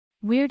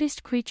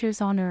weirdest creatures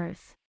on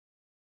Earth.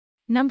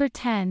 Number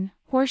 10.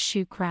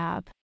 Horseshoe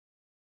crab.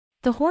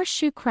 The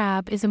horseshoe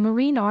crab is a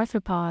marine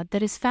arthropod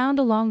that is found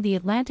along the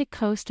Atlantic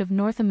coast of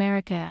North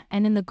America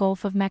and in the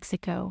Gulf of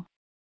Mexico.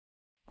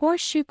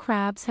 Horseshoe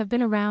crabs have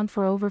been around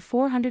for over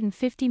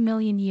 450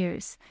 million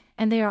years,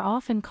 and they are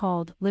often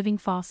called living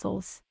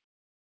fossils.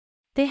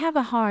 They have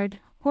a hard,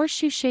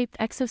 horseshoe-shaped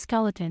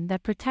exoskeleton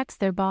that protects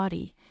their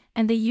body,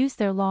 and they use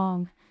their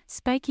long,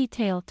 spiky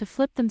tail to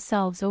flip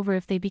themselves over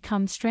if they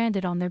become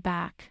stranded on their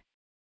back.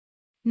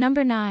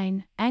 Number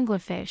 9.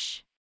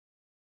 Anglerfish.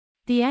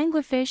 The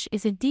anglerfish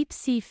is a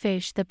deep-sea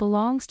fish that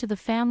belongs to the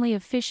family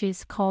of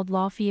fishes called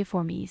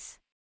Lophiiformes.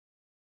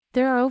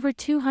 There are over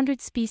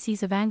 200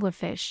 species of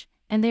anglerfish,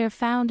 and they are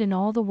found in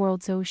all the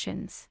world's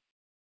oceans.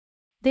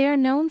 They are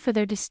known for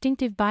their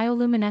distinctive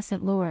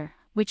bioluminescent lure,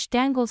 which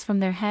dangles from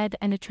their head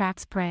and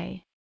attracts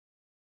prey.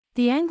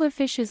 The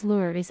anglerfish's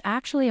lure is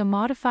actually a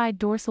modified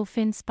dorsal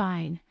fin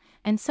spine,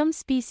 and some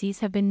species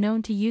have been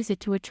known to use it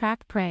to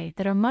attract prey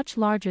that are much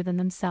larger than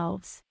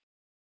themselves.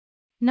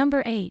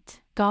 Number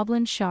 8.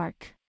 Goblin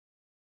shark.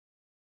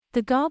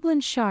 The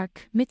goblin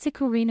shark,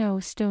 Mitsukurino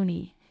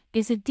ostoni,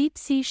 is a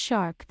deep-sea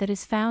shark that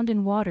is found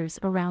in waters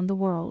around the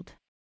world.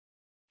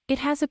 It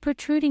has a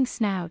protruding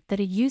snout that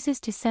it uses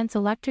to sense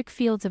electric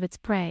fields of its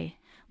prey,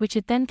 which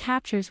it then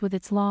captures with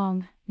its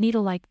long,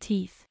 needle-like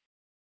teeth.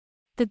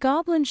 The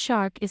goblin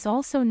shark is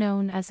also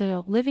known as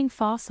a living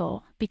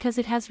fossil because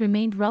it has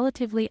remained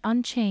relatively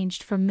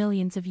unchanged for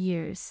millions of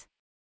years.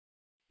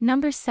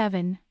 Number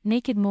 7.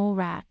 Naked mole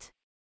rat.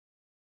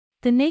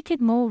 The naked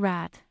mole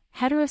rat,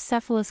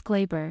 Heterocephalus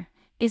glaber,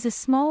 is a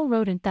small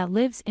rodent that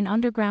lives in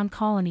underground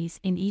colonies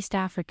in East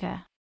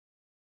Africa.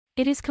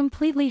 It is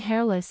completely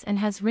hairless and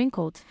has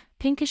wrinkled,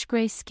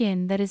 pinkish-gray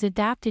skin that is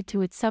adapted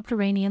to its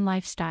subterranean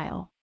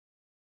lifestyle.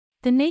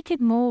 The naked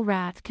mole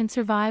rat can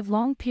survive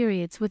long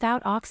periods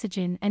without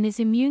oxygen and is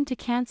immune to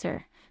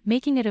cancer,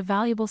 making it a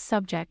valuable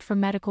subject for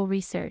medical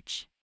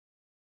research.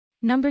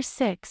 Number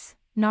 6.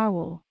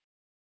 Narwhal.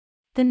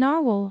 The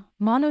narwhal,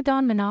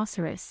 Monodon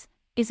monoceros,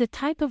 is a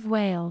type of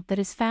whale that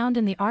is found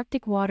in the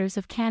Arctic waters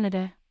of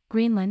Canada,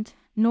 Greenland,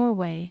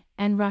 Norway,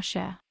 and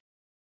Russia.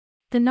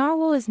 The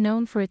narwhal is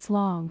known for its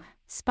long,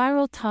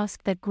 spiral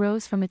tusk that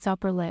grows from its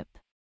upper lip.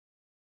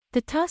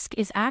 The tusk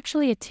is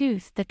actually a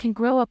tooth that can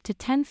grow up to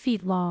 10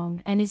 feet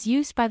long and is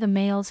used by the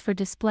males for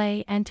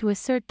display and to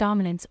assert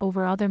dominance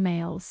over other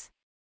males.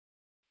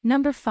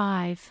 Number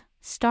 5.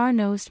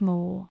 Star-nosed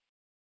mole.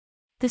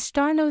 The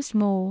star-nosed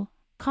mole,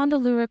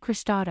 Condylura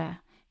cristata,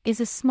 is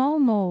a small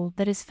mole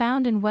that is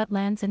found in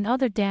wetlands and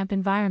other damp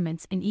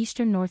environments in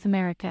eastern North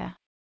America.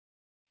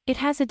 It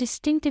has a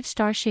distinctive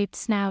star-shaped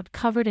snout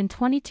covered in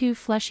 22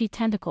 fleshy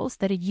tentacles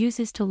that it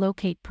uses to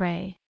locate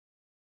prey.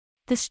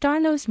 The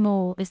star-nosed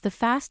mole is the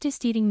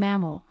fastest-eating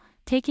mammal,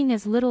 taking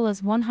as little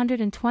as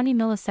 120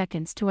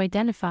 milliseconds to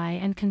identify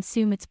and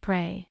consume its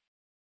prey.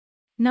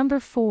 Number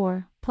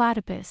 4.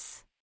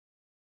 Platypus.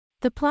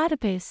 The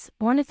platypus,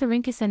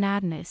 Ornithorhynchus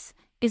anatinus,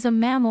 is a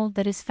mammal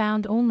that is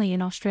found only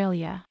in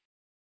Australia.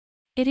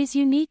 It is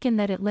unique in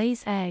that it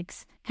lays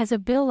eggs, has a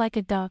bill like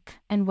a duck,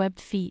 and webbed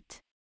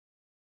feet.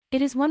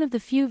 It is one of the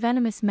few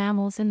venomous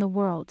mammals in the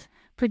world,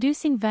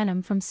 producing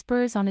venom from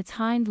spurs on its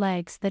hind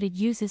legs that it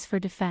uses for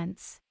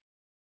defense.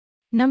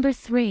 Number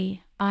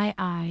 3.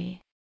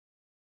 II.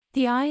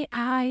 The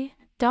II,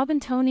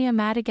 Daubentonia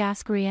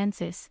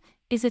madagascariensis,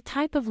 is a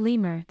type of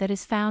lemur that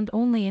is found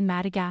only in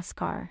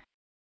Madagascar.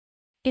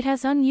 It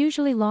has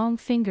unusually long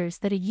fingers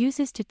that it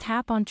uses to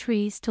tap on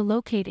trees to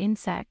locate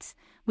insects,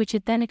 which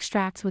it then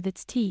extracts with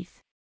its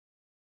teeth.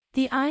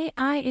 The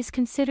II is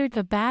considered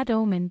a bad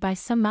omen by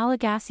some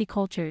Malagasy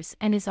cultures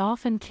and is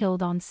often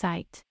killed on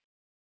sight.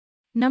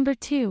 Number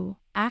 2.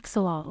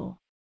 Axolotl.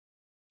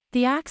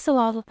 The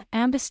axolotl,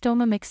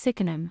 Ambystoma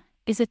mexicanum,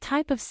 is a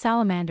type of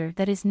salamander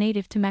that is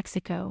native to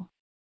Mexico.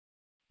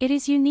 It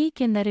is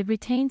unique in that it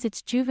retains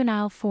its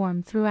juvenile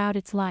form throughout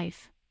its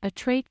life, a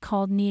trait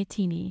called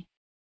neoteny.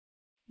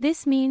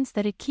 This means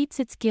that it keeps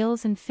its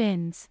gills and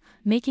fins,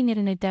 making it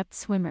an adept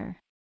swimmer.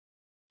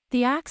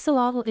 The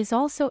axolotl is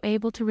also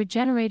able to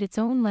regenerate its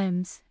own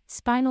limbs,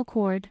 spinal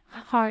cord,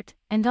 heart,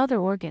 and other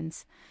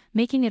organs,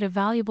 making it a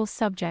valuable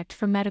subject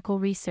for medical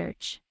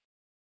research.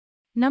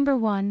 Number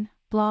 1.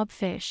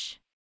 Blobfish.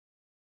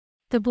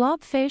 The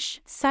blobfish,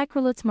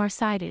 Cycrolus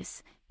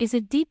marcitus, is a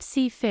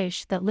deep-sea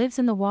fish that lives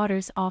in the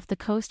waters off the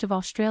coast of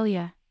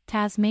Australia,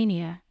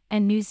 Tasmania,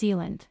 and New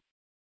Zealand.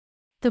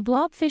 The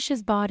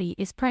blobfish's body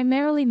is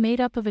primarily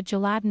made up of a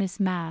gelatinous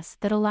mass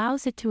that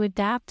allows it to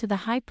adapt to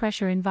the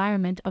high-pressure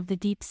environment of the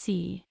deep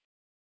sea.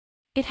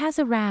 It has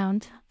a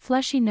round,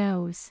 fleshy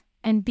nose,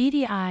 and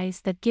beady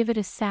eyes that give it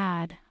a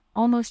sad,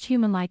 almost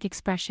human-like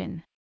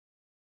expression.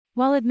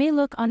 While it may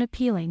look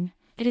unappealing,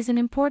 it is an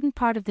important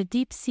part of the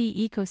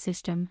deep-sea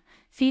ecosystem,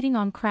 feeding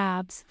on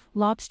crabs,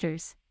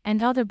 lobsters,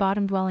 and other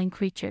bottom-dwelling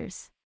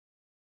creatures.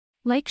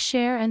 Like,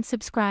 share and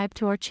subscribe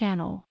to our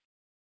channel.